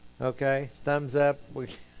Okay, thumbs up. We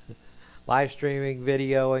live streaming,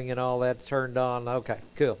 videoing, and all that turned on. Okay,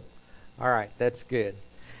 cool. All right, that's good.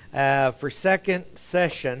 For second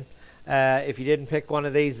session, if you didn't pick one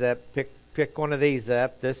of these up, pick one of these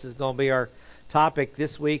up. This is going to be our topic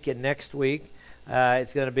this week and next week.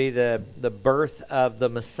 It's going to be the birth of the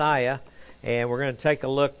Messiah, and we're going to take a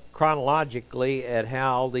look chronologically at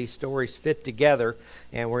how all these stories fit together,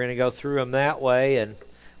 and we're going to go through them that way, and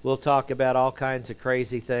we'll talk about all kinds of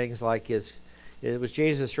crazy things like was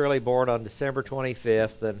Jesus really born on December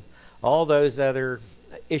 25th, and all those other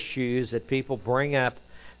issues that people bring up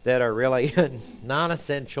that are really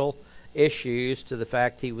non-essential issues to the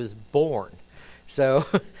fact he was born. So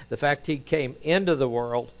the fact he came into the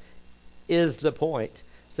world is the point.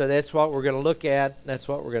 So that's what we're going to look at. That's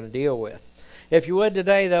what we're going to deal with. If you would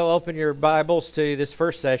today, though, open your Bibles to this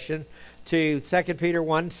first session to 2 Peter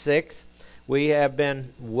 1:6. We have been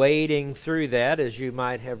wading through that, as you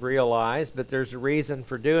might have realized, but there's a reason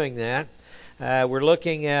for doing that. We're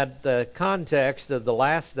looking at the context of the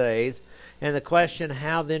last days and the question,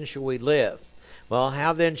 how then shall we live? Well,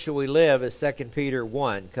 how then shall we live is 2 Peter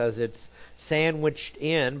 1, because it's sandwiched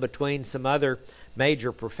in between some other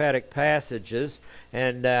major prophetic passages,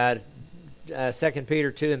 and 2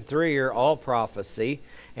 Peter 2 and 3 are all prophecy,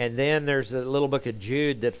 and then there's a little book of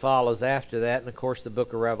Jude that follows after that, and of course the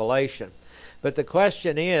book of Revelation. But the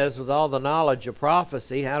question is, with all the knowledge of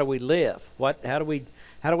prophecy, how do we live? How do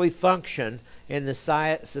we function in the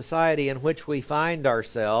society in which we find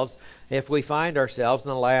ourselves if we find ourselves in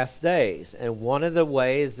the last days? And one of the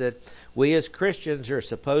ways that we as Christians are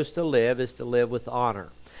supposed to live is to live with honor.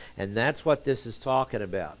 And that's what this is talking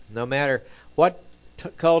about. No matter what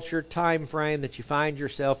culture, time frame that you find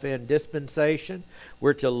yourself in, dispensation,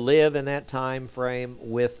 we're to live in that time frame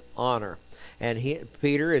with honor. And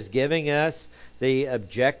Peter is giving us the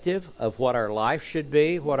objective of what our life should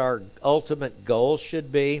be, what our ultimate goals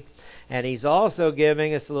should be, and he's also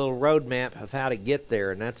giving us a little roadmap of how to get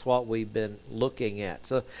there, and that's what we've been looking at.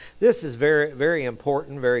 So this is very, very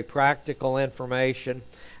important, very practical information,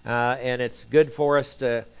 and it's good for us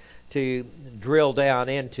to drill down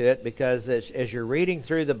into it, because as you're reading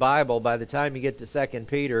through the Bible, by the time you get to 2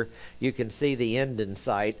 Peter, you can see the end in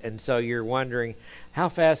sight, and so you're wondering, how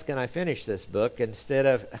fast can I finish this book, instead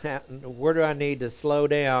of where do I need to slow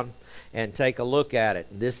down and take a look at it.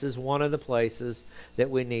 This is one of the places that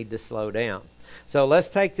we need to slow down. So let's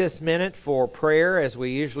take this minute for prayer, as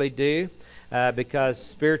we usually do, because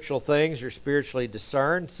spiritual things are spiritually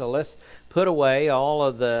discerned. So let's put away all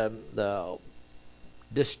of the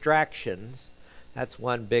distractions. That's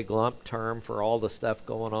one big lump term for all the stuff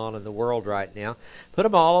going on in the world right now. Put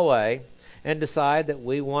them all away and decide that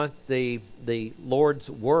we want the Lord's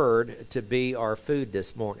Word to be our food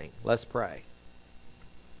this morning. Let's pray.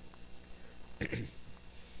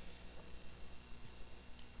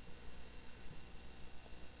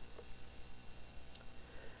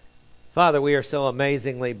 Father, we are so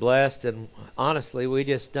amazingly blessed, and honestly, we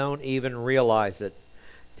just don't even realize it.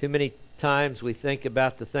 Too many times we think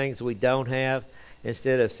about the things we don't have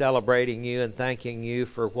instead of celebrating you and thanking you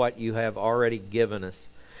for what you have already given us.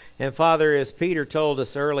 And Father, as Peter told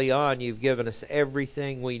us early on, you've given us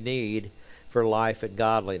everything we need for life and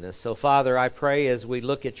godliness. So Father, I pray as we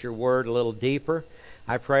look at your word a little deeper,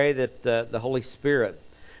 I pray that the Holy Spirit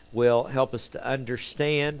will help us to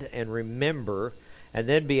understand and remember, and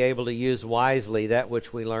then be able to use wisely that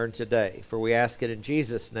which we learned today. For we ask it in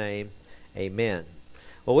Jesus' name, amen.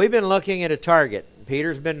 Well, we've been looking at a target.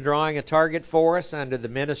 Peter's been drawing a target for us under the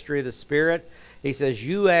ministry of the Spirit. He says,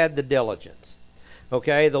 you add the diligence.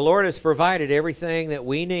 Okay, the Lord has provided everything that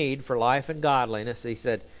we need for life and godliness. He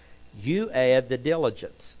said, you add the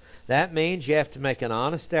diligence. That means you have to make an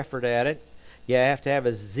honest effort at it. You have to have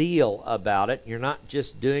a zeal about it. You're not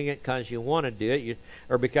just doing it because you want to do it,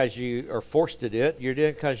 or because you are forced to do it. You're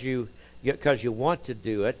doing it because you want to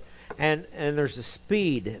do it. And there's a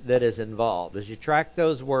speed that is involved. As you track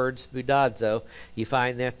those words, budazo, you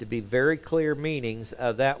find that to be very clear meanings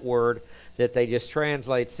of that word that they just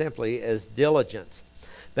translate simply as diligence.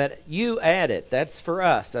 But you add it. That's for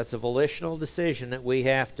us. That's a volitional decision that we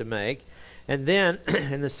have to make. And then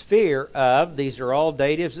in the sphere of, these are all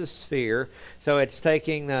datives of sphere, so it's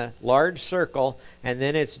taking the large circle and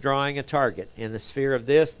then it's drawing a target in the sphere of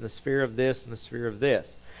this, and the sphere of this, and the sphere of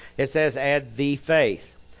this. It says add the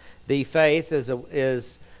faith. The faith is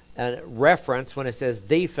a reference. When it says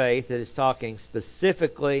the faith, it is talking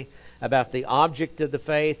specifically about the object of the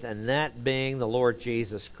faith, and that being the Lord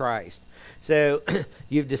Jesus Christ. So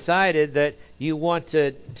you've decided that you want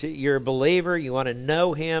you're a believer, you want to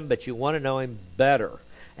know Him, but you want to know Him better.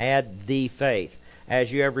 Add the faith.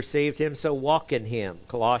 As you have received him, so walk in him.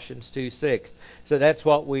 Colossians 2:6. So that's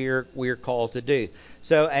what we're called to do.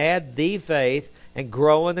 So add the faith and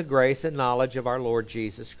grow in the grace and knowledge of our Lord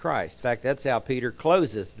Jesus Christ. In fact, that's how Peter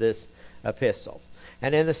closes this epistle.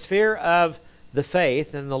 And in the sphere of the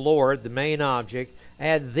faith and the Lord, the main object,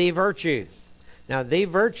 add the virtue. Now, the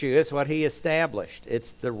virtue is what he established.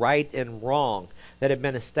 It's the right and wrong that have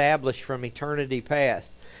been established from eternity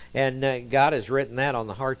past. And God has written that on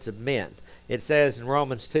the hearts of men. It says in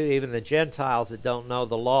Romans 2, even the Gentiles that don't know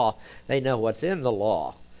the law, they know what's in the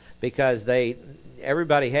law. Because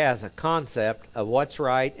everybody has a concept of what's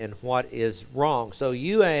right and what is wrong. So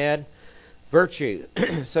you add virtue.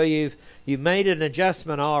 So you've made an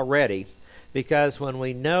adjustment already. Because when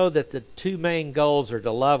we know that the two main goals are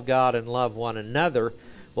to love God and love one another,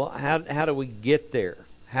 well, how do we get there?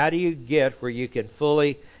 How do you get where you can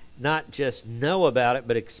fully not just know about it,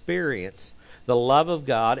 but experience the love of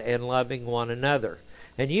God and loving one another?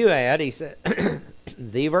 And you add, he said,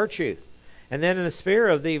 the virtue. And then in the sphere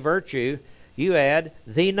of the virtue, you add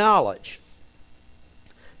the knowledge.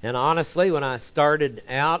 And honestly, when I started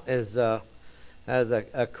out as a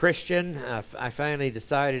Christian, I finally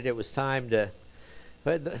decided it was time to.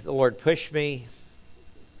 But the Lord pushed me,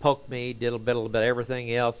 poked me, did a little bit of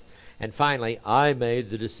everything else, and finally I made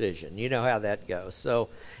the decision. You know how that goes. So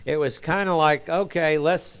it was kind of like, okay,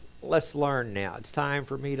 let's learn now. It's time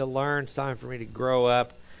for me to learn. It's time for me to grow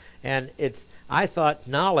up. And I thought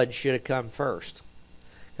knowledge should have come first,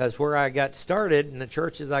 because where I got started in the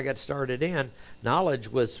churches I got started in,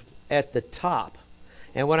 knowledge was at the top.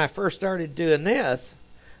 And when I first started doing this,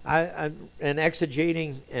 and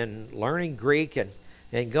exegeting and learning Greek and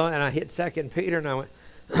going, and I hit 2 Peter and I went,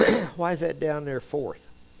 why is that down there fourth?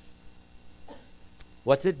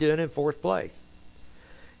 What's it doing in fourth place?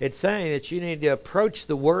 It's saying that you need to approach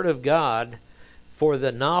the Word of God for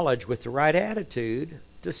the knowledge with the right attitude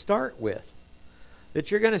to start with. That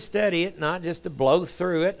you're going to study it, not just to blow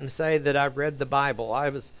through it and say that I've read the Bible. I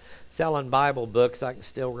was selling Bible books. I can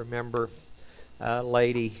still remember a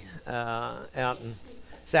lady out in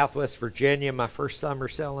Southwest Virginia, my first summer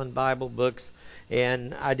selling Bible books.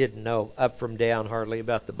 And I didn't know up from down hardly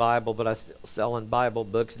about the Bible, but I was still selling Bible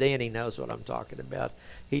books. Danny knows what I'm talking about.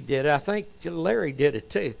 He did it. I think Larry did it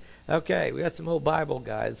too. Okay, we got some old Bible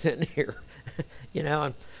guys in here.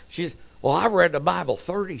 And she's, well, I've read the Bible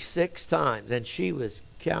 36 times. And she was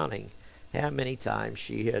counting how many times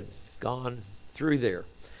she had gone through there.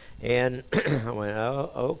 And I went,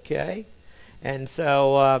 oh, okay. And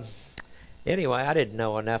so, anyway, I didn't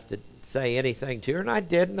know enough to say anything to her, and I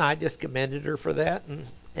didn't. I just commended her for that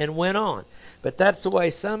and went on. But that's the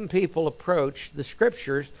way some people approach the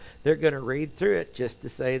Scriptures. They're going to read through it just to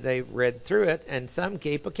say they've read through it, and some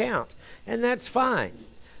keep account. And that's fine.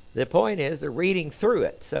 The point is they're reading through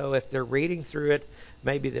it. So if they're reading through it,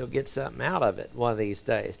 maybe they'll get something out of it one of these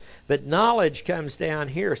days. But knowledge comes down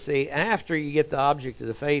here. See, after you get the object of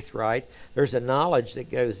the faith right, there's a knowledge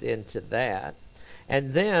that goes into that.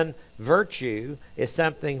 And then virtue is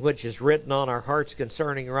something which is written on our hearts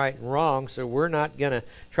concerning right and wrong, so we're not going to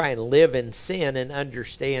try and live in sin and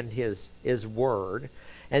understand His Word.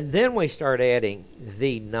 And then we start adding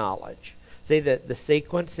the knowledge. See the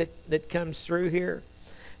sequence that comes through here?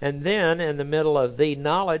 And then in the middle of the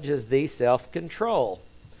knowledge is the self-control.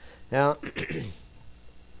 Now,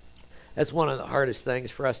 that's one of the hardest things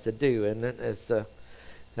for us to do. And it's,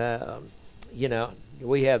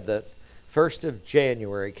 we have the 1st of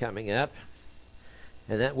January coming up.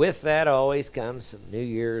 And with that always comes some New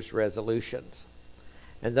Year's resolutions.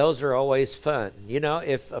 And those are always fun.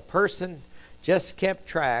 If a person just kept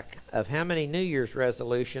track of how many New Year's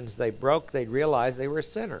resolutions they broke, they'd realize they were a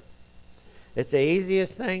sinner. It's the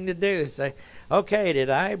easiest thing to do. Say, okay, did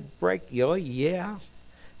I break? Oh, yeah.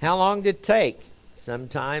 How long did it take?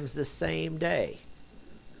 Sometimes the same day.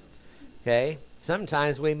 Okay?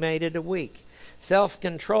 Sometimes we made it a week.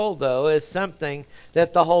 Self-control, though, is something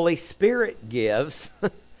that the Holy Spirit gives.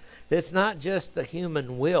 It's not just the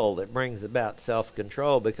human will that brings about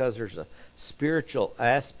self-control, because there's a spiritual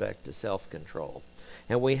aspect to self-control.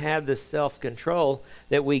 And we have this self-control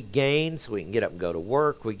that we gain so we can get up and go to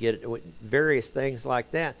work. We get various things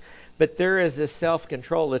like that. But there is this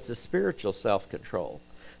self-control that's a spiritual self-control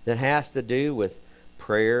that has to do with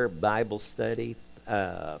prayer, Bible study,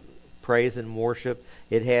 praise and worship.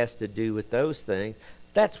 It has to do with those things.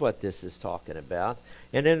 That's what this is talking about.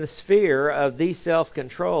 And in the sphere of the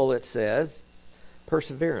self-control, it says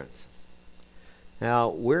perseverance. Now,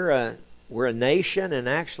 we're a nation, and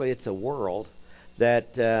actually it's a world,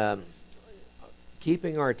 that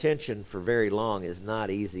keeping our attention for very long is not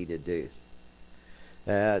easy to do.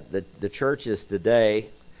 The churches today,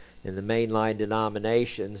 In the mainline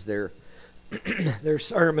denominations, their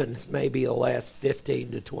sermons maybe will last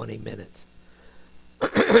 15 to 20 minutes.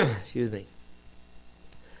 Excuse me.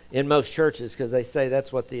 In most churches, because they say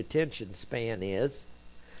that's what the attention span is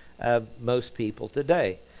of most people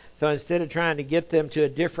today. So instead of trying to get them to a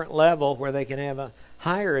different level where they can have a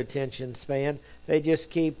higher attention span, they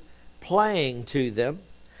just keep playing to them.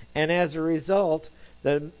 And as a result,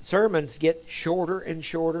 the sermons get shorter and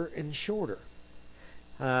shorter and shorter.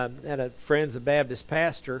 I had a friend's a Baptist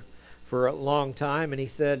pastor for a long time, and he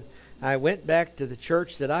said, I went back to the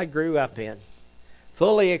church that I grew up in,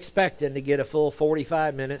 fully expecting to get a full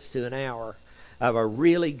 45 minutes to an hour of a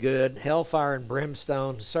really good hellfire and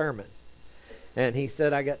brimstone sermon. And he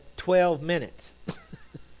said, I got 12 minutes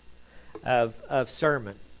of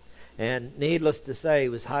sermon. And needless to say, he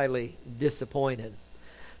was highly disappointed.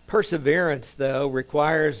 Perseverance, though,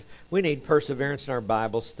 we need perseverance in our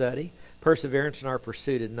Bible study, perseverance in our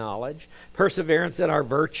pursuit of knowledge, perseverance in our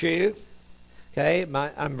virtue. Okay,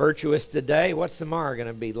 I'm virtuous today. What's tomorrow going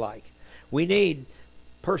to be like? We need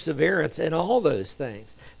perseverance in all those things.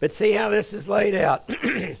 But see how this is laid out.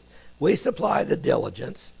 We supply the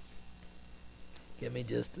diligence. Give me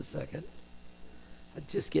just a second. I'm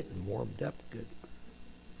just getting warmed up good.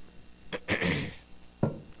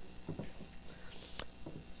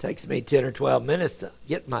 Takes me 10 or 12 minutes to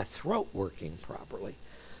get my throat working properly.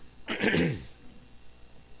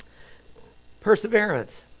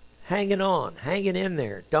 Perseverance. Hanging on. Hanging in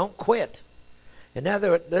there. Don't quit. In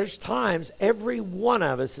other words, there's times every one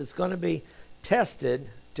of us is going to be tested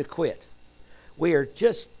to quit. We are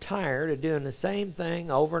just tired of doing the same thing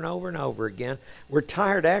over and over and over again. We're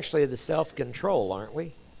tired actually of the self-control, aren't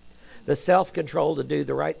we? The self-control to do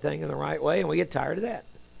the right thing in the right way, and we get tired of that.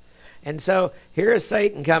 And so here is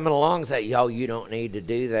Satan coming along and saying, yo, you don't need to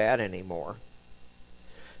do that anymore.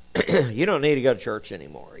 You don't need to go to church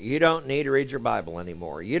anymore. You don't need to read your Bible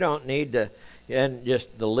anymore. You don't need to, and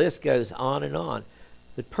just the list goes on and on.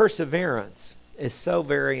 The perseverance is so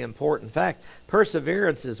very important. In fact,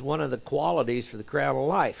 perseverance is one of the qualities for the crown of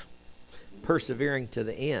life. Persevering to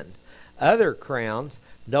the end. Other crowns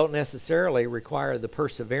don't necessarily require the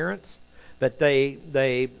perseverance, but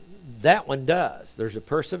that one does. There's a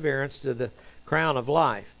perseverance to the crown of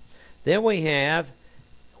life. Then we have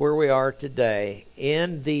where we are today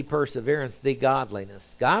in the perseverance, the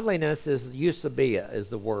godliness. Godliness is eusebia is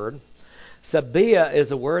the word. Sabia is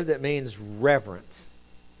a word that means reverence.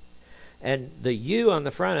 And the U on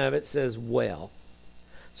the front of it says well.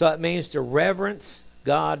 So it means to reverence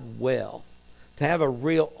God well. To have a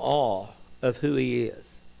real awe of who He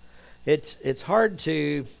is. It's hard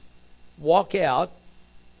to walk out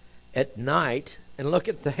at night and look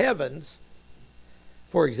at the heavens,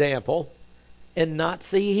 for example, and not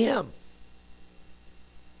see Him.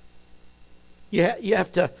 You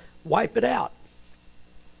have to wipe it out.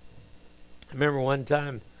 I remember one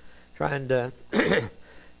time trying to...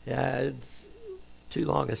 it's too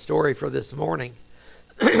long a story for this morning.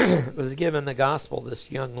 Was given the gospel, this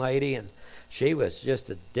young lady, and she was just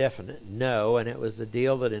a definite no, and it was a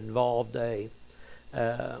deal that involved a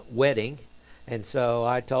wedding. And so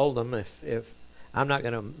I told them, if I'm not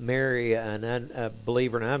going to marry a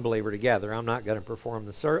believer and an unbeliever together, I'm not going to perform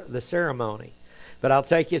the ceremony. But I'll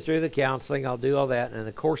take you through the counseling, I'll do all that, and in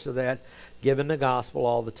the course of that, giving the gospel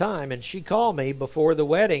all the time. And she called me before the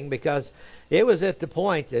wedding because it was at the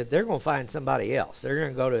point that they're going to find somebody else. They're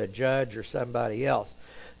going to go to a judge or somebody else.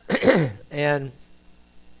 And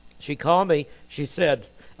she called me. She said,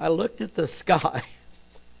 I looked at the sky.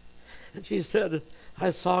 And she said,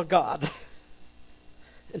 I saw God.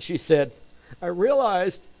 And she said, I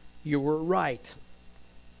realized you were right.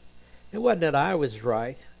 It wasn't that I was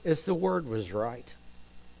right. It's the Word was right.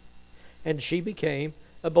 And she became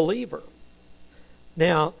a believer.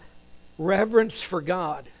 Now, reverence for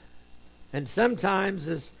God. And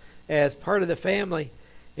sometimes as part of the family,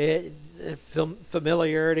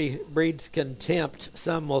 familiarity breeds contempt,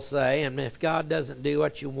 some will say. And if God doesn't do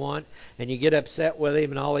what you want and you get upset with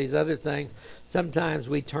Him and all these other things, sometimes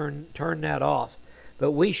we turn that off.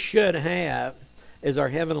 But we should have, as our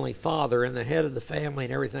Heavenly Father and the head of the family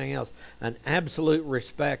and everything else, an absolute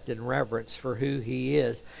respect and reverence for who He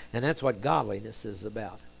is. And that's what godliness is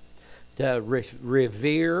about. To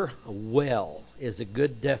revere well is a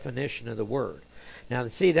good definition of the word. Now,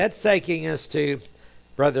 see, that's taking us to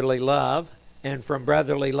brotherly love, and from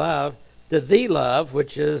brotherly love to the love,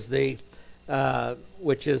 which is the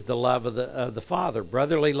love of the Father.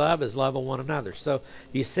 Brotherly love is love of one another. So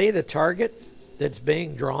you see the target that's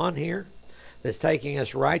being drawn here, that's taking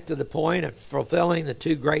us right to the point of fulfilling the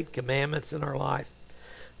two great commandments in our life.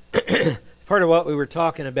 Part of what we were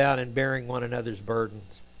talking about in bearing one another's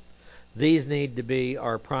burdens. These need to be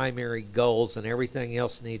our primary goals, and everything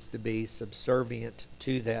else needs to be subservient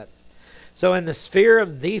to that. So in the sphere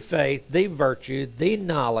of the faith, the virtue, the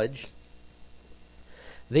knowledge,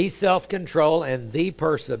 the self-control, and the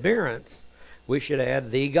perseverance, we should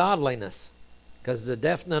add the godliness, because the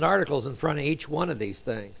definite articles in front of each one of these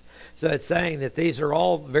things. So it's saying that these are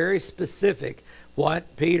all very specific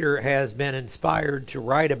what Peter has been inspired to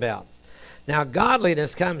write about. Now,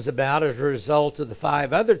 godliness comes about as a result of the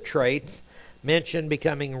 5 other traits mentioned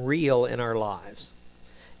becoming real in our lives.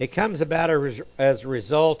 It comes about as a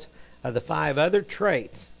result of the 5 other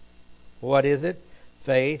traits. What is it?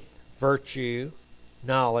 Faith, virtue,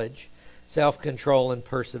 knowledge, self-control, and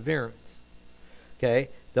perseverance. Okay?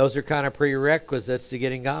 Those are kind of prerequisites to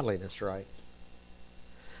getting godliness right.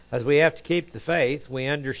 As we have to keep the faith, we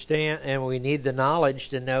understand, and we need the knowledge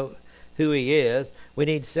to know who He is. We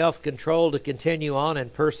need self-control to continue on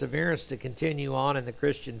and perseverance to continue on in the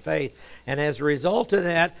Christian faith. And as a result of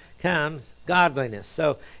that comes godliness.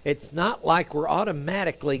 So it's not like we're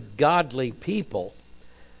automatically godly people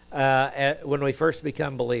when we first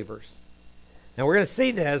become believers. And we're going to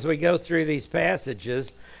see that as we go through these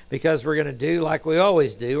passages, because we're going to do like we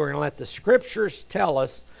always do. We're going to let the Scriptures tell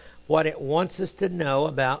us what it wants us to know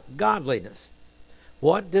about godliness.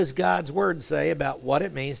 What does God's Word say about what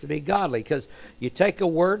it means to be godly? Because you take a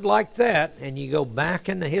word like that and you go back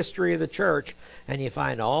in the history of the church and you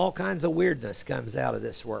find all kinds of weirdness comes out of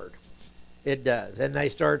this word. It does. And they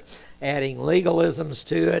start adding legalisms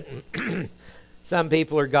to it. Some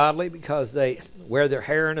people are godly because they wear their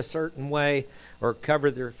hair in a certain way or cover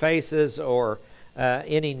their faces or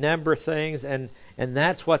any number of things. And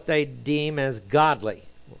that's what they deem as godly.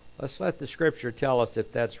 Let's let the Scripture tell us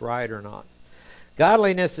if that's right or not.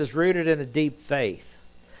 Godliness is rooted in a deep faith,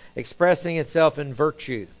 expressing itself in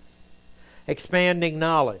virtue, expanding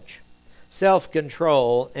knowledge,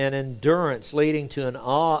 self-control, and endurance, leading to an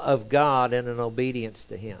awe of God and an obedience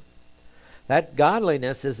to Him. That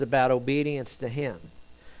godliness is about obedience to Him.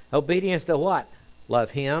 Obedience to what?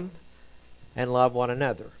 Love Him and love one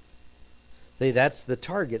another. See, that's the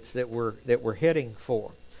targets that we're hitting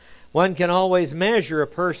for. One can always measure a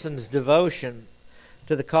person's devotion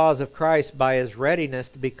to the cause of Christ by his readiness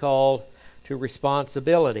to be called to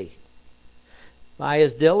responsibility, by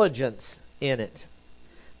his diligence in it,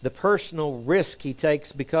 the personal risk he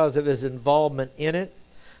takes because of his involvement in it,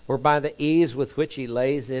 or by the ease with which he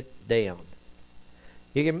lays it down.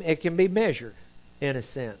 It can be measured in a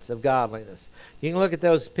sense of godliness. You can look at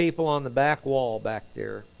those people on the back wall back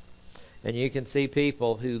there, and you can see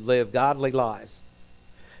people who live godly lives.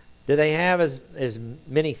 Do they have as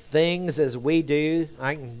many things as we do?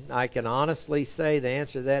 I can honestly say the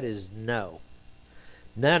answer to that is no.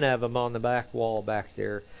 None of them on the back wall back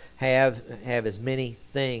there have as many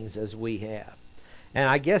things as we have. And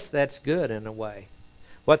I guess that's good in a way.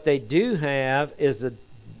 What they do have is a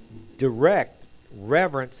direct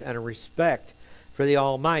reverence and a respect for the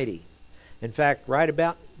Almighty. In fact, right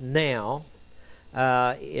about now,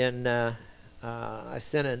 I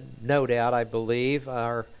sent a note out, I believe.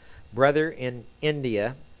 Our brother in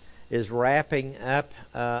India is wrapping up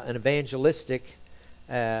an evangelistic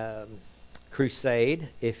crusade,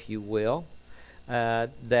 if you will,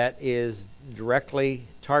 that is directly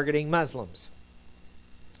targeting Muslims.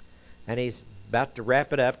 And he's about to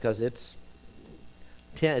wrap it up because it's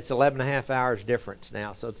 11 and a half hours difference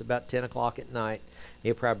now, so it's about 10 o'clock at night.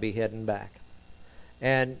 He'll probably be heading back.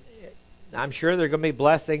 And I'm sure there are going to be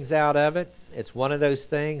blessings out of it. It's one of those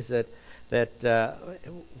things that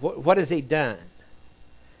what has he done?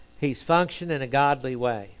 He's functioned in a godly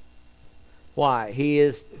way. Why? He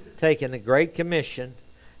has taken the Great Commission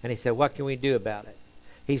and he said, what can we do about it?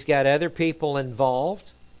 He's got other people involved,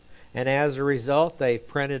 and as a result, they've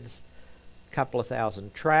printed a couple of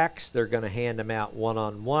thousand tracts. They're going to hand them out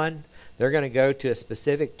one-on-one. They're going to go to a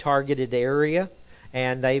specific targeted area,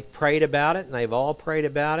 and they've prayed about it, and they've all prayed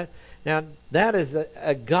about it. Now, that is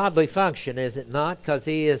a godly function, is it not? Because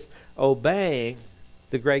he is obeying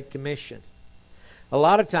the Great Commission. A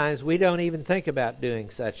lot of times we don't even think about doing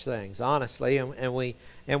such things, honestly, and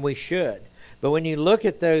we should. But when you look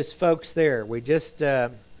at those folks there, we just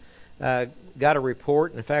got a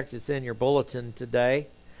report. In fact, it's in your bulletin today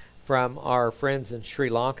from our friends in Sri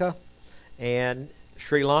Lanka. And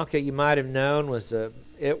Sri Lanka, you might have known, was a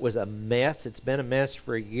mess. It's been a mess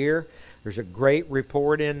for a year. There's a great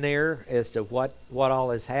report in there as to what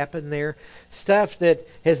all has happened there. Stuff that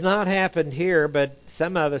has not happened here, but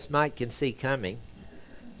some of us might can see coming,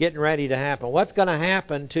 getting ready to happen. What's going to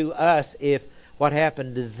happen to us if what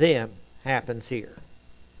happened to them happens here?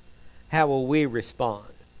 How will we respond?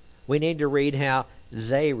 We need to read how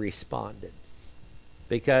they responded.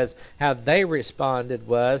 because how they responded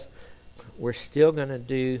was, we're still going to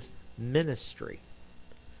do ministry.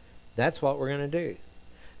 That's what we're going to do.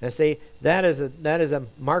 And see, that is a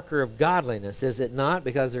marker of godliness, is it not?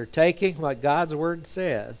 Because they're taking what God's Word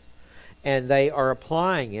says and they are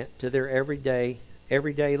applying it to their everyday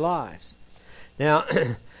lives. Now,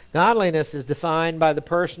 godliness is defined by the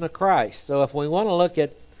person of Christ. So if we want to look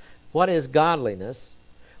at what is godliness,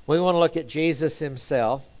 we want to look at Jesus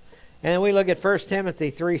himself. And we look at 1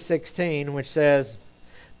 Timothy 3:16, which says,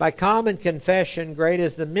 by common confession, great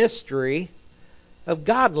is the mystery of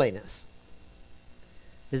godliness.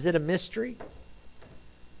 Is it a mystery?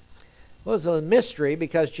 Well, it's a mystery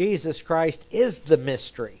because Jesus Christ is the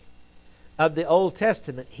mystery of the Old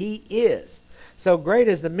Testament. He is. So great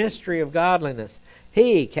is the mystery of godliness.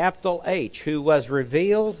 He, capital H, who was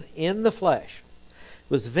revealed in the flesh,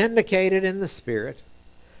 was vindicated in the Spirit.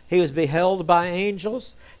 He was beheld by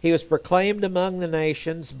angels. He was proclaimed among the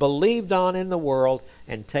nations, believed on in the world,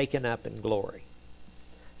 and taken up in glory.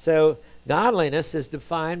 So godliness is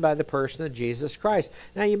defined by the person of Jesus Christ.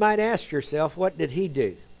 Now you might ask yourself, what did he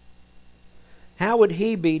do? How would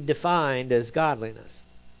he be defined as godliness?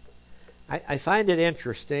 I find it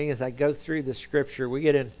interesting as I go through the Scripture. We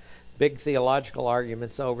get in big theological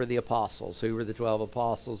arguments over the apostles. Who were the 12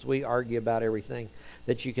 apostles? We argue about everything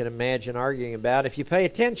that you can imagine arguing about. If you pay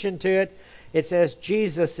attention to it, it says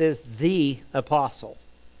Jesus is the apostle.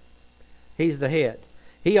 He's the head.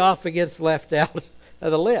 He often gets left out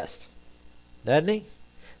of the list, doesn't he?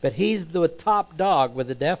 But he's the top dog with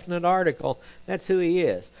a definite article. That's who he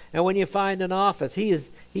is. And when you find an office, he's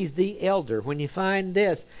the elder. When you find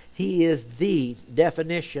this, he is the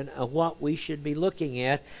definition of what we should be looking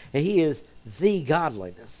at. And he is the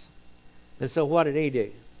godliness. And so what did he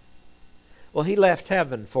do? Well, he left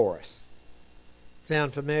heaven for us.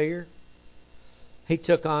 Sound familiar? He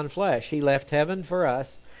took on flesh. He left heaven for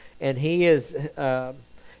us. And he is,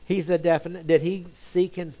 he's the definite. Did he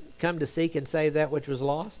come to seek and save that which was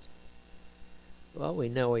lost? Well, we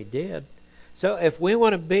know he did. So if we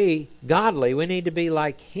want to be godly, we need to be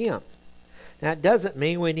like him. Now, it doesn't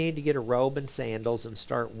mean we need to get a robe and sandals and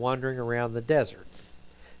start wandering around the desert.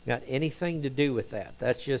 Got anything to do with that.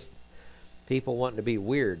 That's just people wanting to be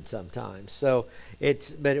weird sometimes.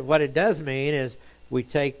 But what it does mean is we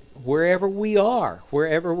take wherever we are,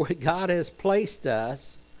 wherever God has placed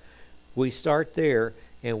us, we start there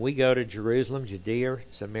and we go to Jerusalem, Judea,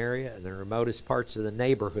 Samaria, and the remotest parts of the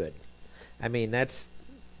neighborhood. I mean, that's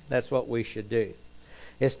what we should do.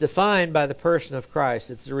 It's defined by the person of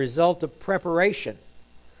Christ. It's the result of preparation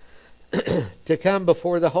to come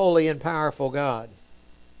before the holy and powerful God.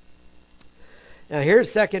 Now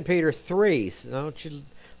here's 2 Peter 3. So don't you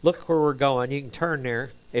look where we're going. You can turn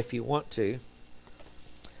there if you want to.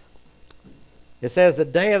 It says, the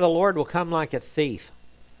day of the Lord will come like a thief.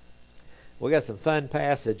 We got some fun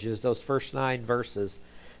passages. Those first 9 verses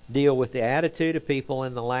deal with the attitude of people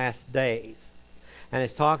in the last days. And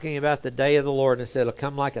it's talking about the day of the Lord, and it said it'll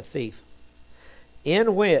come like a thief,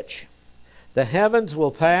 in which the heavens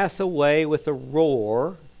will pass away with a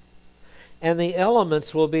roar, and the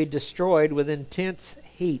elements will be destroyed with intense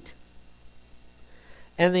heat,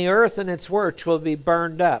 and the earth and its works will be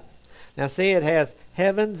burned up. Now see, it has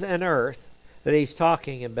heavens and earth that he's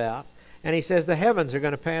talking about, and he says the heavens are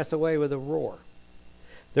going to pass away with a roar.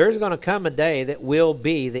 There's going to come a day that will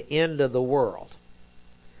be the end of the world.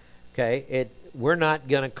 Okay, we're not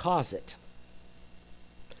going to cause it.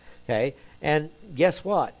 Okay, and guess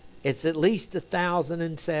what? It's at least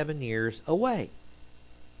 1,007 years away,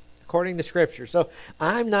 according to Scripture. So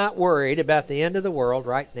I'm not worried about the end of the world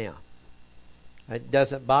right now. It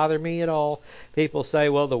doesn't bother me at all. People say,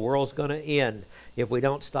 well, the world's going to end if we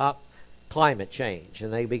don't stop climate change.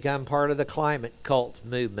 And they become part of the climate cult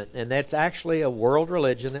movement. And that's actually a world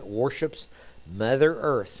religion that worships Mother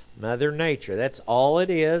Earth, Mother Nature. That's all it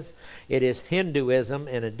is. It is Hinduism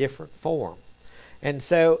in a different form. And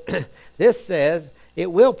so this says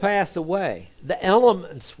it will pass away. The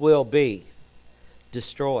elements will be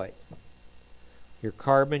destroyed. Your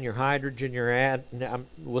carbon, your hydrogen,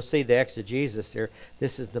 we'll see the exegesis here.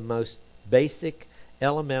 This is the most basic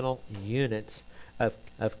elemental units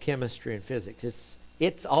of chemistry and physics.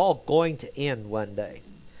 It's all going to end one day.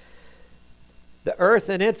 The earth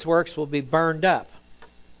and its works will be burned up.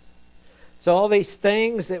 So all these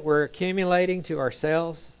things that we're accumulating to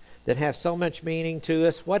ourselves that have so much meaning to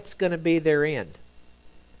us, what's going to be their end?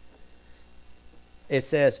 It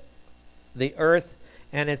says, the earth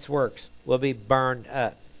and its works will be burned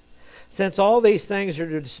up. Since all these things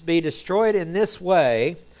are to be destroyed in this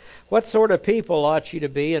way, what sort of people ought you to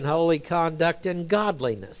be in holy conduct and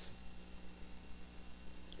godliness?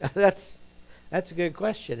 That's That's a good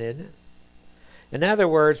question, isn't it? In other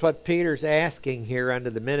words, what Peter's asking here under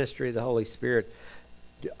the ministry of the Holy Spirit,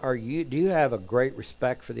 do you have a great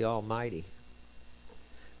respect for the Almighty?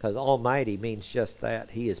 Because Almighty means just that.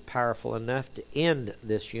 He is powerful enough to end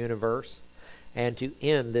this universe and to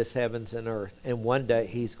end this heavens and earth. And one day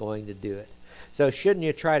He's going to do it. So shouldn't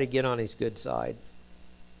you try to get on His good side?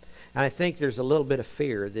 And I think there's a little bit of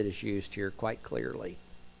fear that is used here quite clearly.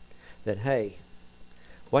 That, hey,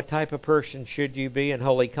 what type of person should you be in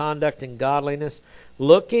holy conduct and godliness,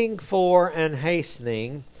 looking for and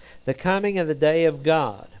hastening the coming of the day of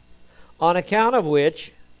God, on account of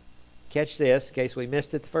which, catch this, in case we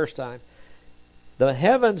missed it the first time, the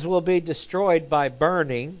heavens will be destroyed by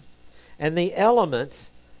burning, and the elements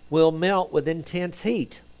will melt with intense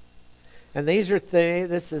heat. And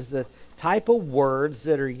this is the type of words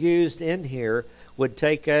that are used in here would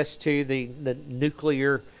take us to the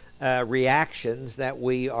nuclear reactions that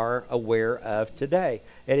we are aware of today.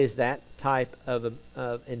 It is that type of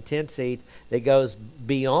intense heat that goes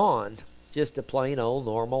beyond just a plain old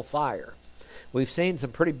normal fire. We've seen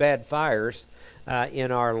some pretty bad fires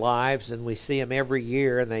in our lives, and we see them every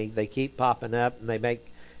year, and they keep popping up, and they make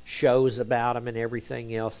shows about them and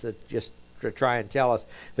everything else that just to try and tell us.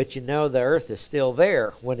 But you know, the earth is still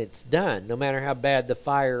there when it's done, no matter how bad the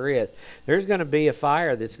fire is. There's going to be a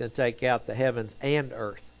fire that's going to take out the heavens and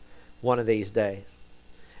earth one of these days.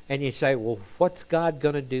 And you say, well, what's God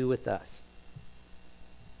going to do with us?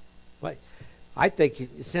 Well, I think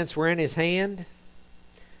since we're in His hand,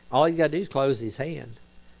 all He's got to do is close His hand.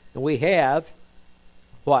 And we have,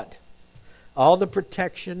 what? All the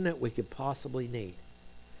protection that we could possibly need.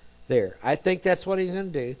 There. I think that's what He's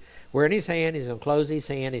going to do. We're in His hand. He's going to close His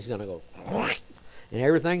hand. He's going to go, and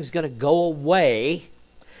everything's going to go away.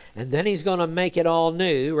 And then He's going to make it all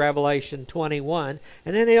new, Revelation 21.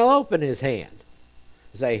 And then He'll open His hand.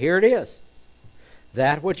 Say, here it is.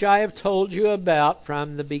 That which I have told you about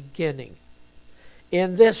from the beginning.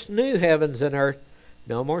 In this new heavens and earth,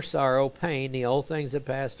 no more sorrow, pain, the old things have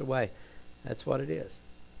passed away. That's what it is.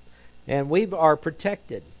 And we are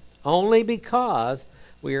protected only because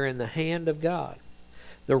we are in the hand of God.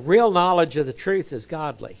 The real knowledge of the truth is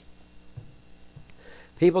godly.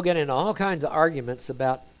 People get into all kinds of arguments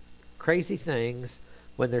about crazy things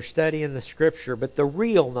when they're studying the Scripture, but the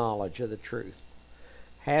real knowledge of the truth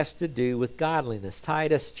has to do with godliness.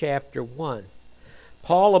 Titus chapter 1.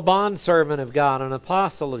 Paul, a bondservant of God, an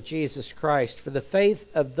apostle of Jesus Christ, for the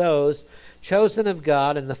faith of those chosen of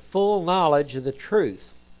God and the full knowledge of the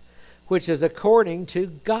truth, which is according to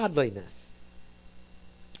godliness,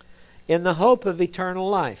 in the hope of eternal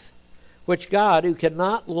life, which God, who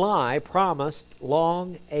cannot lie, promised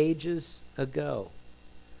long ages ago.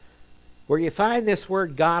 Where you find this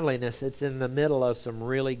word godliness, it's in the middle of some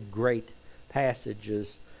really great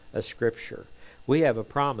passages of Scripture. We have a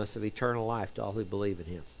promise of eternal life to all who believe in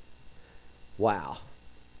Him. Wow.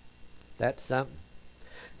 That's something.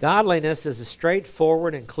 Godliness is a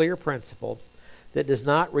straightforward and clear principle that does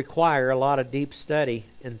not require a lot of deep study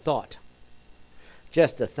and thought.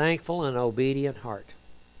 Just a thankful and obedient heart.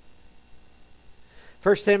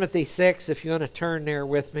 1 Timothy 6, if you want to turn there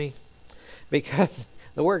with me, because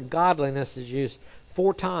the word godliness is used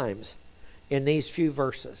 4 times in these few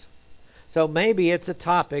verses. So maybe it's a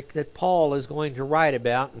topic that Paul is going to write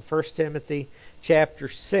about in 1 Timothy chapter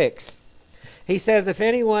 6. He says, if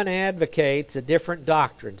anyone advocates a different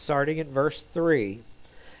doctrine, starting at verse 3,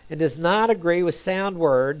 and does not agree with sound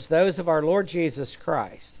words, those of our Lord Jesus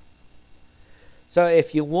Christ. So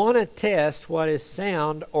if you want to test what is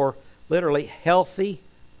sound or literally healthy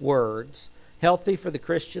words, healthy for the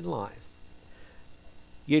Christian life,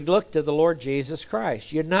 you'd look to the Lord Jesus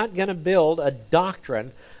Christ. You're not going to build a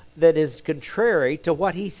doctrine that is contrary to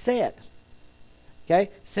what He said. Okay?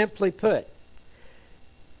 Simply put.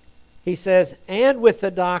 He says, and with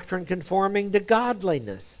the doctrine conforming to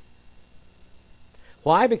godliness.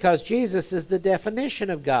 Why? Because Jesus is the definition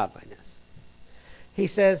of godliness. He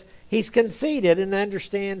says he's conceited and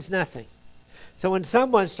understands nothing. So when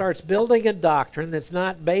someone starts building a doctrine that's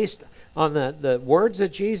not based on the words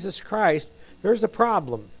of Jesus Christ, there's a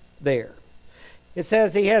problem there. It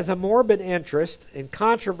says he has a morbid interest in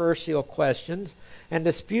controversial questions and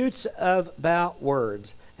disputes about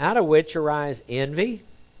words, out of which arise envy,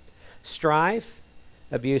 strife,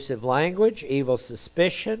 abusive language, evil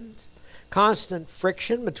suspicions, constant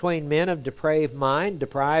friction between men of depraved mind,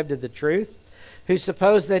 deprived of the truth, who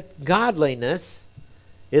suppose that godliness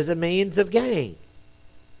is a means of gain.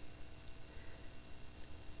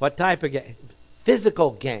 What type of gain?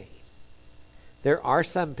 Physical gain. There are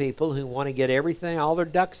some people who want to get everything, all their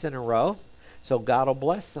ducks in a row, so God will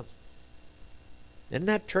bless them. Isn't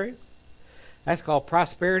that true? That's called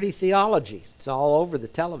prosperity theology. It's all over the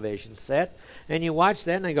television set. And you watch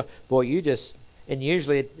that and they go, boy, you just, and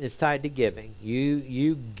usually it's tied to giving.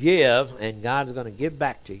 You give and God's going to give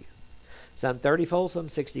back to you. Some 30-fold, some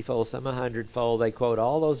 60-fold, some 100-fold. They quote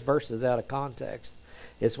all those verses out of context.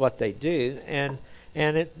 Is what they do. And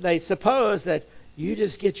they suppose that you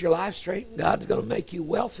just get your life straight and God's going to make you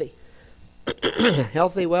wealthy.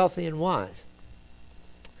 Healthy, wealthy, and wise.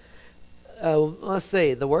 Let's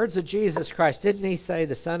see. The words of Jesus Christ. Didn't he say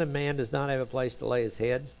the Son of Man does not have a place to lay his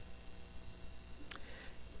head?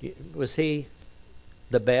 Was he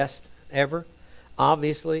the best ever?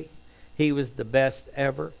 Obviously, he was the best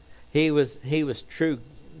ever. He was true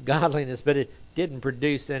godliness, but it didn't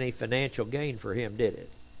produce any financial gain for him, did it?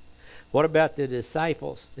 What about the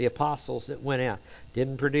disciples, the apostles that went out?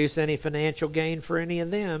 Didn't produce any financial gain for any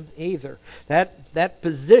of them either. That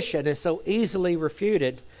position is so easily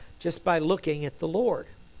refuted just by looking at the Lord.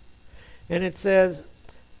 And it says,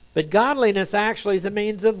 but godliness actually is a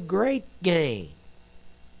means of great gain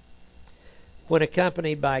when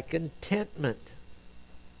accompanied by contentment,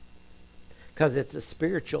 because it's a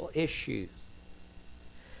spiritual issue.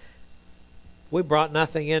 We brought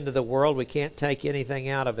nothing into the world. We can't take anything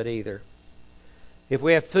out of it either. If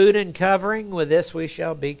we have food and covering, with this we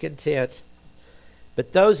shall be content.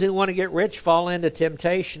 But those who want to get rich fall into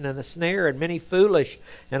temptation and the snare and many foolish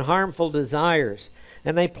and harmful desires.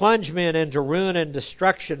 And they plunge men into ruin and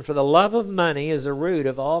destruction, for the love of money is the root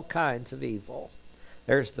of all kinds of evil.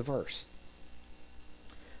 There's the verse.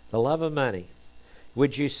 The love of money.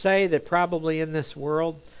 Would you say that probably in this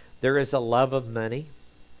world there is a love of money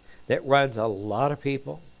that runs a lot of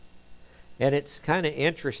people? And it's kind of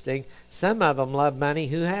interesting. Some of them love money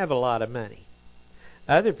who have a lot of money.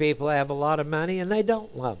 Other people have a lot of money and they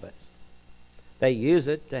don't love it. They use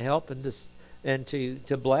it to help and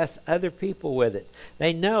to bless other people with it.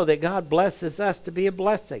 They know that God blesses us to be a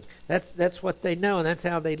blessing. That's what they know, and that's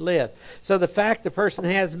how they live. So the fact the person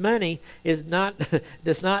has money does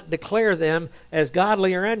not declare them as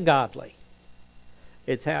godly or ungodly.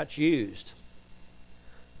 It's how it's used.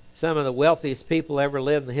 Some of the wealthiest people ever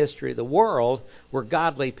lived in the history of the world were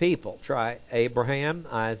godly people. Try Abraham,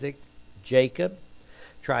 Isaac, Jacob.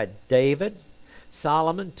 Try David.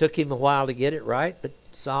 Solomon. Took him a while to get it right, but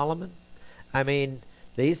Solomon. I mean,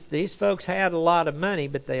 these folks had a lot of money,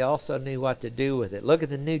 but they also knew what to do with it. Look at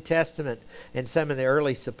the New Testament, and some of the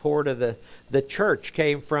early support of the church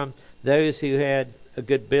came from those who had a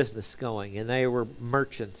good business going, and they were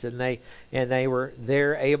merchants, and they were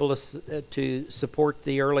there able to support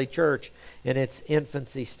the early church in its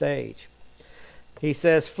infancy stage. He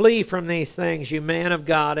says, flee from these things, you man of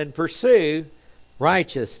God, and pursue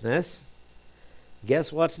righteousness.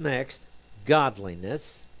 Guess what's next?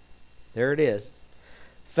 Godliness. There it is.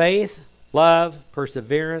 Faith, love,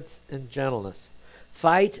 perseverance, and gentleness.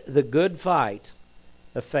 Fight the good fight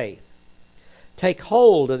of faith. Take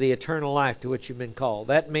hold of the eternal life to which you've been called.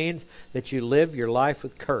 That means that you live your life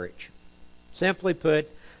with courage. Simply put,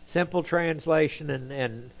 simple translation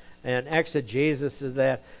and exegesis of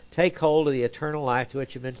that, take hold of the eternal life to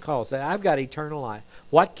which you've been called. Say, I've got eternal life.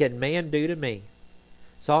 What can man do to me?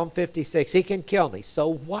 Psalm 56, he can kill me.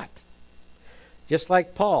 So what? Just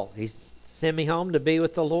like Paul, he sent me home to be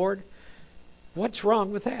with the Lord. What's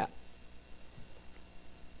wrong with that?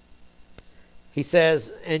 He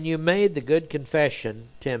says, and you made the good confession,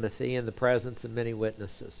 Timothy, in the presence of many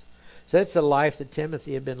witnesses. So it's a life that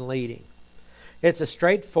Timothy had been leading. It's a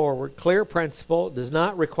straightforward, clear principle. It does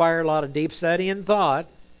not require a lot of deep study and thought.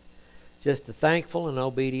 Just a thankful and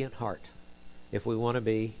obedient heart if we want to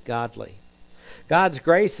be godly. God's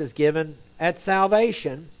grace is given at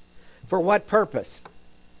salvation. For what purpose?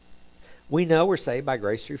 We know we're saved by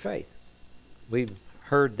grace through faith. We've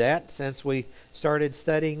heard that since we started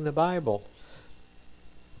studying the Bible.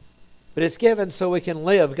 But it's given so we can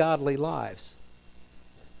live godly lives.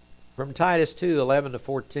 From Titus 2:11 to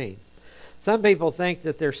 14. Some people think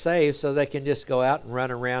that they're saved so they can just go out and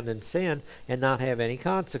run around in sin and not have any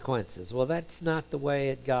consequences. Well, that's not the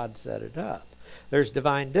way God set it up. There's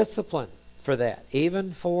divine discipline for that,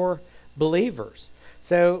 even for believers.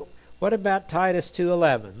 So what about Titus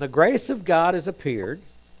 2:11? The grace of God has appeared.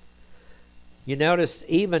 You notice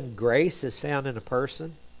even grace is found in a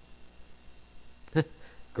person.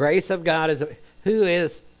 Grace of God is... Who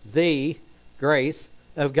is the grace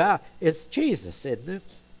of God? It's Jesus, isn't it?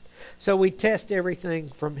 So we test everything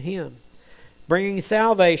from Him. Bringing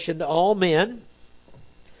salvation to all men.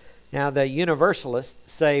 Now the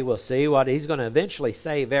universalists say, well, see what He's going to eventually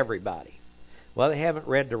save everybody. Well, they haven't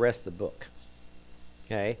read the rest of the book.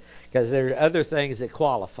 Okay? Because there are other things that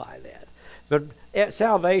qualify that. But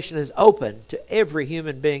salvation is open to every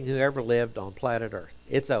human being who ever lived on planet Earth.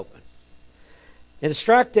 It's open.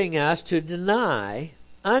 Instructing us to deny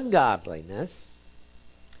ungodliness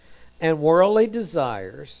and worldly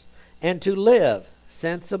desires and to live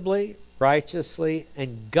sensibly, righteously,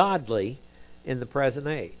 and godly in the present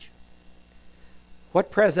age.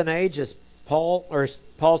 What present age is Paul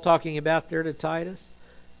talking about there to Titus?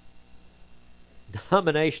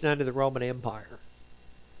 Domination under the Roman Empire.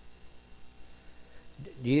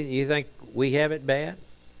 Do you think we have it bad?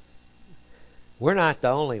 We're not the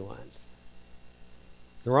only ones.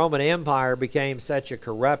 The Roman Empire became such a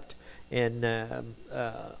corrupt and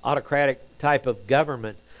autocratic type of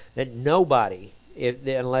government that nobody,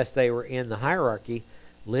 unless they were in the hierarchy,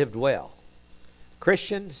 lived well.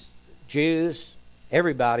 Christians, Jews,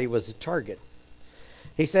 everybody was a target.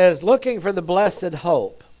 He says, looking for the blessed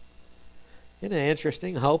hope. Isn't it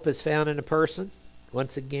interesting? Hope is found in a person,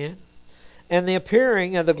 once again. And the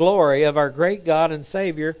appearing of the glory of our great God and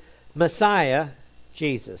Savior, Messiah,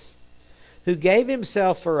 Jesus, who gave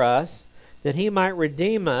himself for us, that he might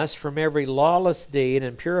redeem us from every lawless deed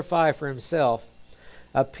and purify for himself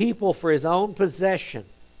a people for his own possession,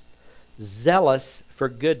 zealous for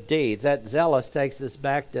good deeds. That zealous takes us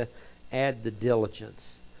back to add the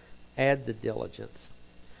diligence. Add the diligence.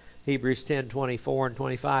 Hebrews 10:24 and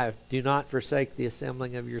 25. Do not forsake the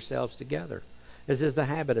assembling of yourselves together, as is the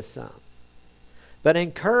habit of some, but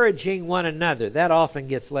encouraging one another. That often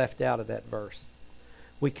gets left out of that verse.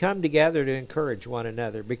 We come together to encourage one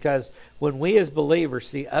another, because when we as believers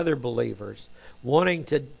see other believers wanting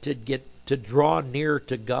to draw near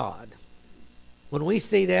to God, when we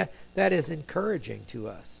see that, that is encouraging to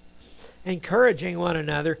us. Encouraging one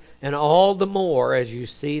another, and all the more as you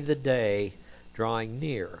see the day drawing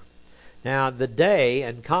near. Now, the day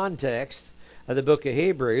and context of the book of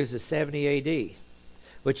Hebrews is 70 A.D.,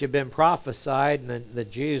 which had been prophesied, and the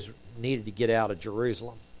Jews needed to get out of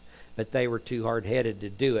Jerusalem. But they were too hard-headed to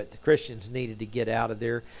do it. The Christians needed to get out of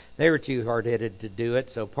there. They were too hard-headed to do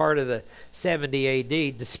it. So part of the 70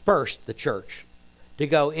 A.D. dispersed the church to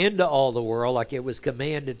go into all the world like it was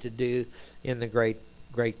commanded to do in the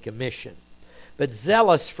Great Commission. But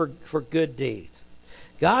zealous for good deeds.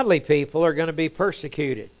 Godly people are going to be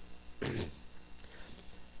persecuted.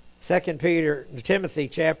 2 Timothy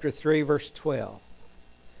chapter 3, verse 12.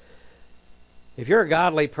 If you're a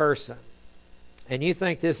godly person and you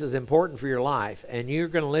think this is important for your life, and you're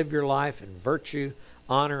going to live your life in virtue,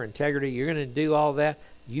 honor, integrity, you're going to do all that,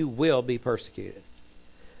 you will be persecuted.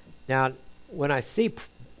 Now, when I see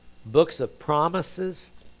books of promises,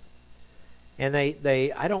 and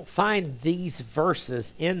I don't find these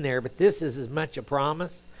verses in there, but this is as much a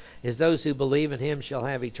promise as those who believe in him shall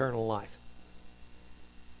have eternal life.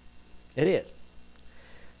 It is.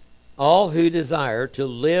 All who desire to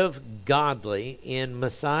live godly in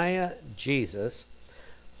Messiah Jesus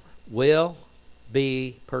will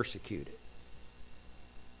be persecuted.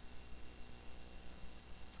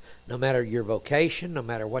 No matter your vocation, no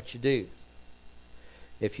matter what you do.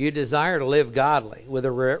 If you desire to live godly with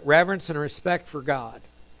a reverence and respect for God,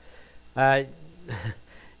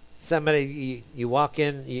 somebody, you walk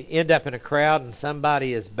in, you end up in a crowd and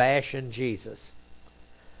somebody is bashing Jesus.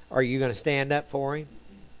 Are you going to stand up for him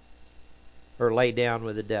or lay down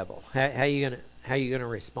with the devil? How are you going to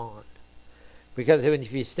respond? Because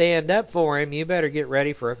if you stand up for him, you better get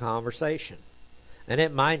ready for a conversation. And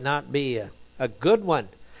it might not be a good one.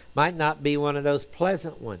 Might not be one of those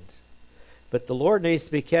pleasant ones. But the Lord needs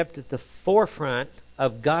to be kept at the forefront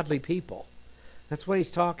of godly people. That's what he's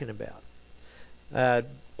talking about.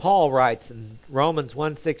 Paul writes in Romans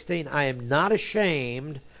 1:16, I am not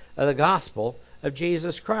ashamed of the gospel of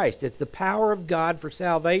Jesus Christ. It's the power of God for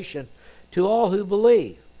salvation to all who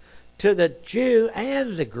believe, to the Jew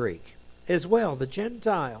and the Greek as well, the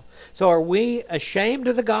Gentile. So are we ashamed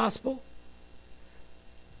of the gospel?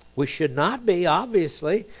 We should not be,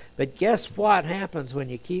 obviously. But guess what happens when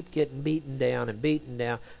you keep getting beaten down and beaten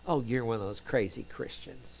down? Oh, you're one of those crazy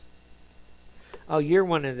Christians. Oh, you're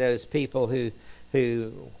one of those people who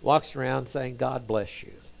walks around saying, God bless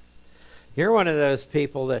you. You're one of those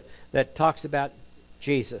people that talks about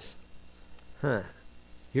Jesus.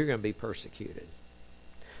 You're going to be persecuted.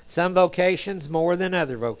 Some vocations more than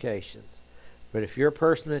other vocations. But if you're a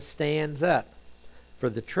person that stands up for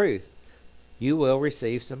the truth, you will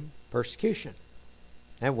receive some persecution.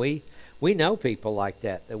 And we know people like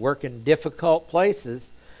that work in difficult places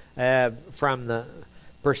from the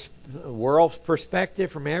world's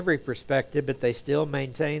perspective, from every perspective, but they still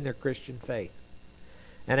maintain their Christian faith.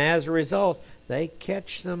 And as a result, they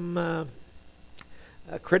catch some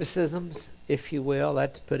criticisms, if you will.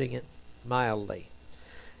 That's putting it mildly.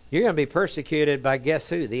 You're going to be persecuted by, guess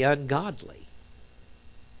who? The ungodly.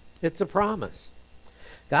 It's a promise.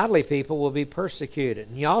 Godly people will be persecuted.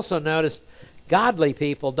 And you also notice godly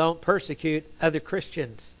people don't persecute other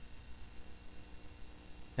Christians.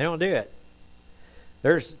 They don't do it.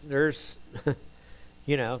 There's the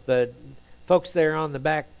folks there on the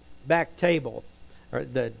back table, or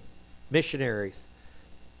the missionaries,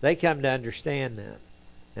 they come to understand that.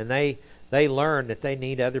 And they learn that they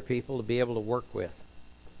need other people to be able to work with,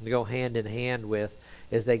 to go hand in hand with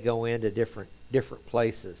as they go into different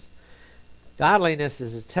places. Godliness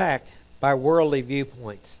is attacked by worldly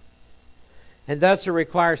viewpoints, and thus it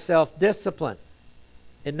requires self-discipline.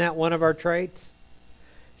 Isn't that one of our traits?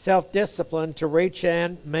 Self-discipline to reach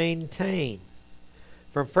and maintain.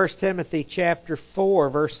 From 1 Timothy chapter 4,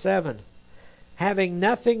 verse 7. Have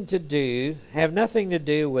nothing to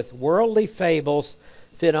do with worldly fables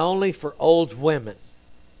fit only for old women.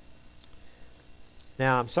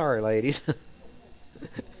 Now, I'm sorry, ladies.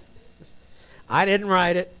 I didn't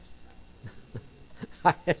write it.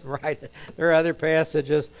 I didn't write it. There are other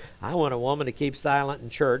passages. I want a woman to keep silent in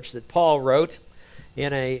church that Paul wrote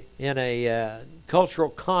in a cultural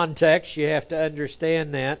context. You have to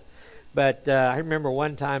understand that. But I remember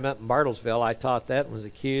one time up in Bartlesville, I taught that and was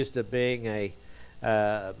accused of being a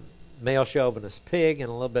male chauvinist pig and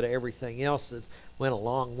a little bit of everything else that went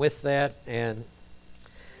along with that. And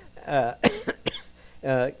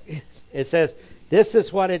it says, this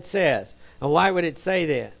is what it says. And why would it say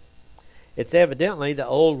that? It's evidently the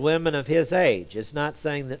old women of his age. It's not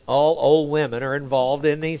saying that all old women are involved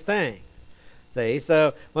in these things. See,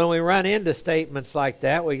 so when we run into statements like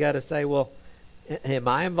that, we got to say, well, am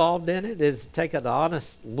I involved in it? Is take an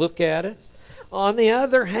honest look at it. On the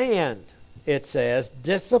other hand, it says,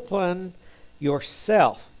 discipline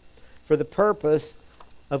yourself for the purpose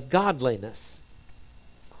of godliness.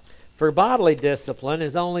 For bodily discipline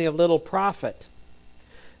is only of little profit,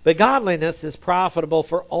 but godliness is profitable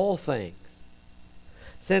for all things,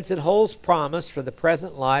 since it holds promise for the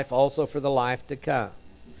present life, also for the life to come.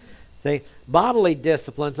 See, bodily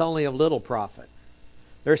discipline is only of little profit.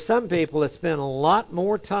 There's some people that spend a lot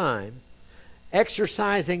more time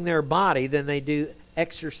exercising their body than they do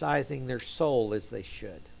exercising their soul as they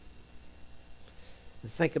should.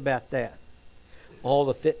 And think about that. All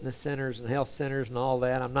the fitness centers and health centers and all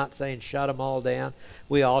that. I'm not saying shut them all down.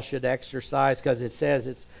 We all should exercise because it says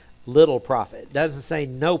it's little profit. It doesn't say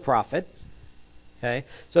no profit. Okay?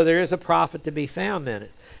 So there is a profit to be found in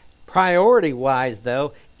it. Priority-wise,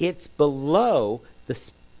 though, it's below the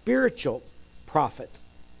spiritual profit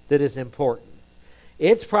that is important.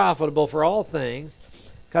 It's profitable for all things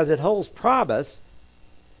because it holds promise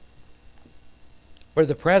for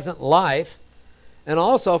the present life and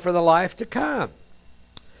also for the life to come.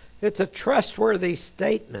 It's a trustworthy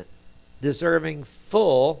statement deserving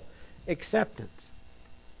full acceptance.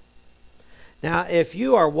 Now, if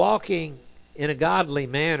you are walking in a godly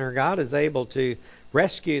manner, God is able to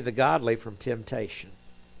rescue the godly from temptation.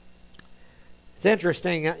 It's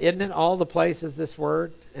interesting, isn't it? All the places this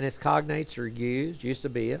word and its cognates are used,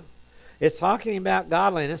 eusebia. It's talking about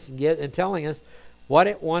godliness and telling us what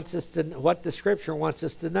it wants us to, what the Scripture wants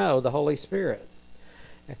us to know, the Holy Spirit.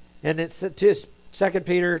 And it's 2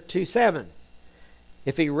 Peter 2:7.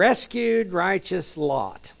 If he rescued righteous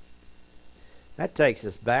Lot. That takes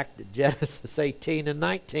us back to Genesis 18 and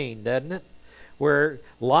 19, doesn't it? Where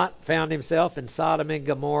Lot found himself in Sodom and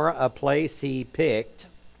Gomorrah, a place he picked.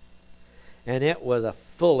 And it was a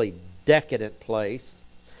fully decadent place.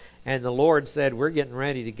 And the Lord said, we're getting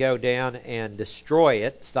ready to go down and destroy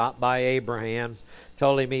it. Stop by Abraham's.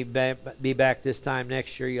 Told him he'd be back this time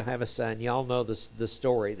next year. You'll have a son. Y'all know the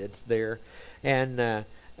story that's there. And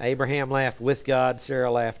Abraham laughed with God.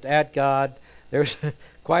 Sarah laughed at God. There's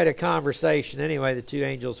quite a conversation. Anyway, the two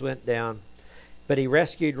angels went down. But he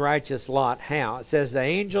rescued righteous Lot. How? It says the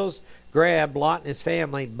angels grabbed Lot and his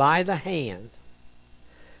family by the hand.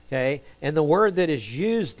 Okay? And the word that is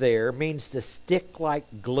used there means to stick like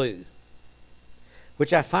glue,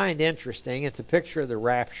 which I find interesting. It's a picture of the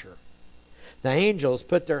rapture. The angels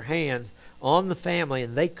put their hands on the family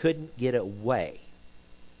and they couldn't get away.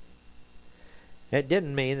 It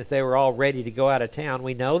didn't mean that they were all ready to go out of town.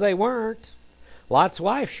 We know they weren't. Lot's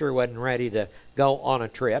wife sure wasn't ready to go on a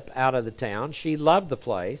trip out of the town. She loved the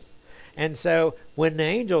place. And so when the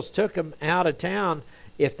angels took them out of town,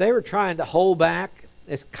 if they were trying to hold back,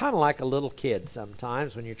 it's kind of like a little kid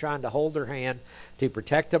sometimes when you're trying to hold their hand to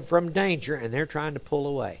protect them from danger and they're trying to pull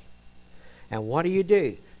away. And what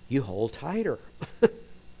do? You hold tighter.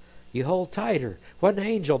 You hold tighter. What did an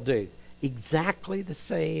angel do? Exactly the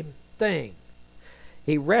same thing.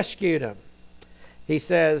 He rescued them. He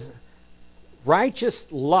says,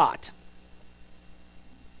 righteous Lot.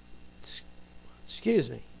 Excuse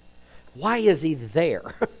me. Why is he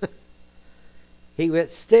there? He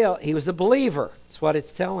was a believer. That's what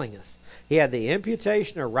it's telling us. He had the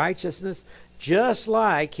imputation of righteousness just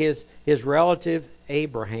like his relative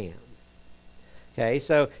Abraham. Okay,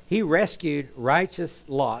 so he rescued righteous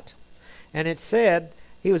Lot. And it said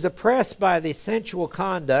he was oppressed by the sensual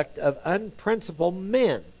conduct of unprincipled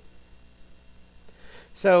men.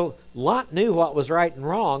 So Lot knew what was right and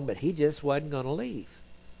wrong, but he just wasn't going to leave.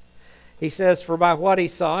 He says, for by what he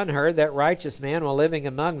saw and heard, that righteous man, while living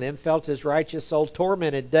among them, felt his righteous soul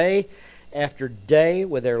tormented day after day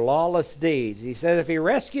with their lawless deeds. He said, if he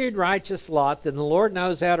rescued righteous Lot, then the Lord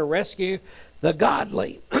knows how to rescue the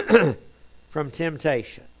godly from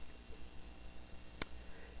temptation,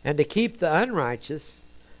 and to keep the unrighteous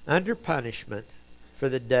under punishment for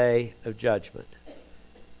the day of judgment.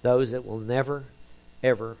 Those that will never,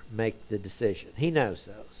 ever make the decision. He knows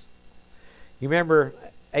those. You remember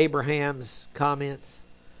Abraham's comments?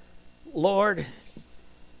 Lord,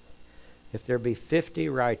 if there be 50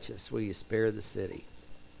 righteous, will you spare the city?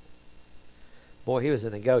 Boy, he was a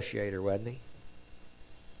negotiator, wasn't he?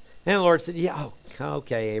 And the Lord said, yeah,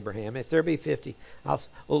 okay, Abraham, if there be 50, well,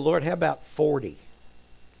 Lord, how about 40?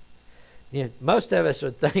 Yeah, most of us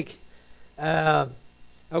would think,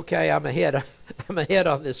 okay, I'm ahead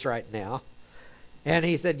on this right now. And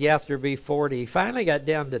he said, yeah, if there be 40. He finally got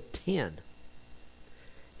down to 10.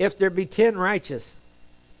 If there be 10 righteous,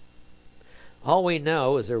 all we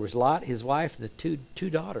know is there was Lot, his wife, and the two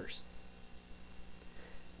daughters.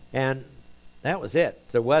 And that was it.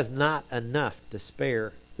 There was not enough to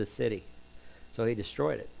spare the city. So he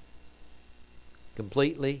destroyed it.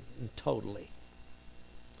 Completely and totally.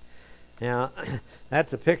 Now,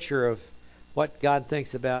 that's a picture of what God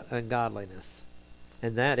thinks about ungodliness.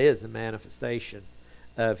 And that is a manifestation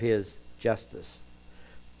of His justice.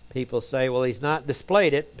 People say, well, He's not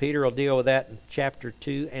displayed it. Peter will deal with that in chapter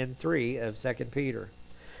 2 and 3 of 2 Peter.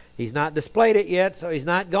 He's not displayed it yet, so He's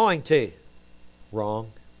not going to. Wrong.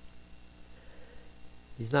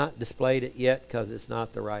 He's not displayed it yet because it's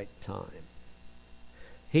not the right time.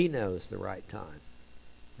 He knows the right time.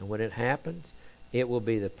 And when it happens, it will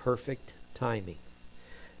be the perfect timing.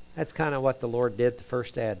 That's kind of what the Lord did the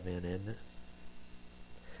first advent, isn't it?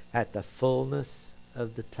 At the fullness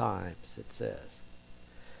of the times, it says.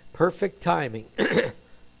 Perfect timing.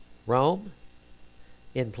 Rome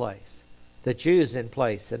in place. The Jews in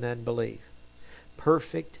place in unbelief.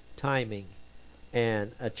 Perfect timing.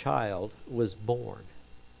 And a child was born.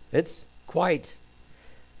 It's quite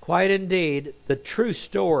indeed the true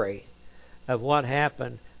story of what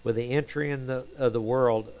happened with the entry of the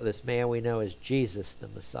world of this man we know as Jesus the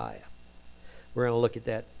Messiah. We're going to look at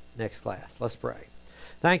that next class. Let's pray.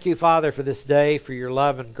 Thank you, Father, for this day, for your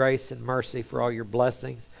love and grace and mercy, for all your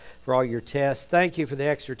blessings, for all your tests. Thank you for the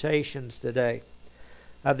exhortations today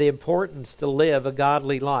of the importance to live a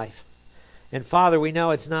godly life. And Father, we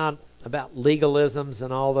know it's not about legalisms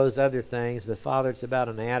and all those other things, but Father, it's about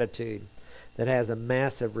an attitude that has a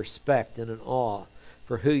massive respect and an awe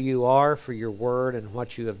for who you are, for your word, and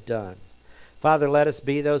what you have done. Father, let us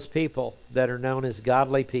be those people that are known as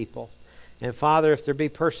godly people. And Father, if there be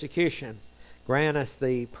persecution, grant us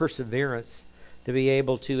the perseverance to be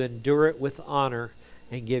able to endure it with honor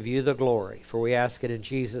and give you the glory. For we ask it in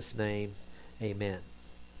Jesus' name. Amen.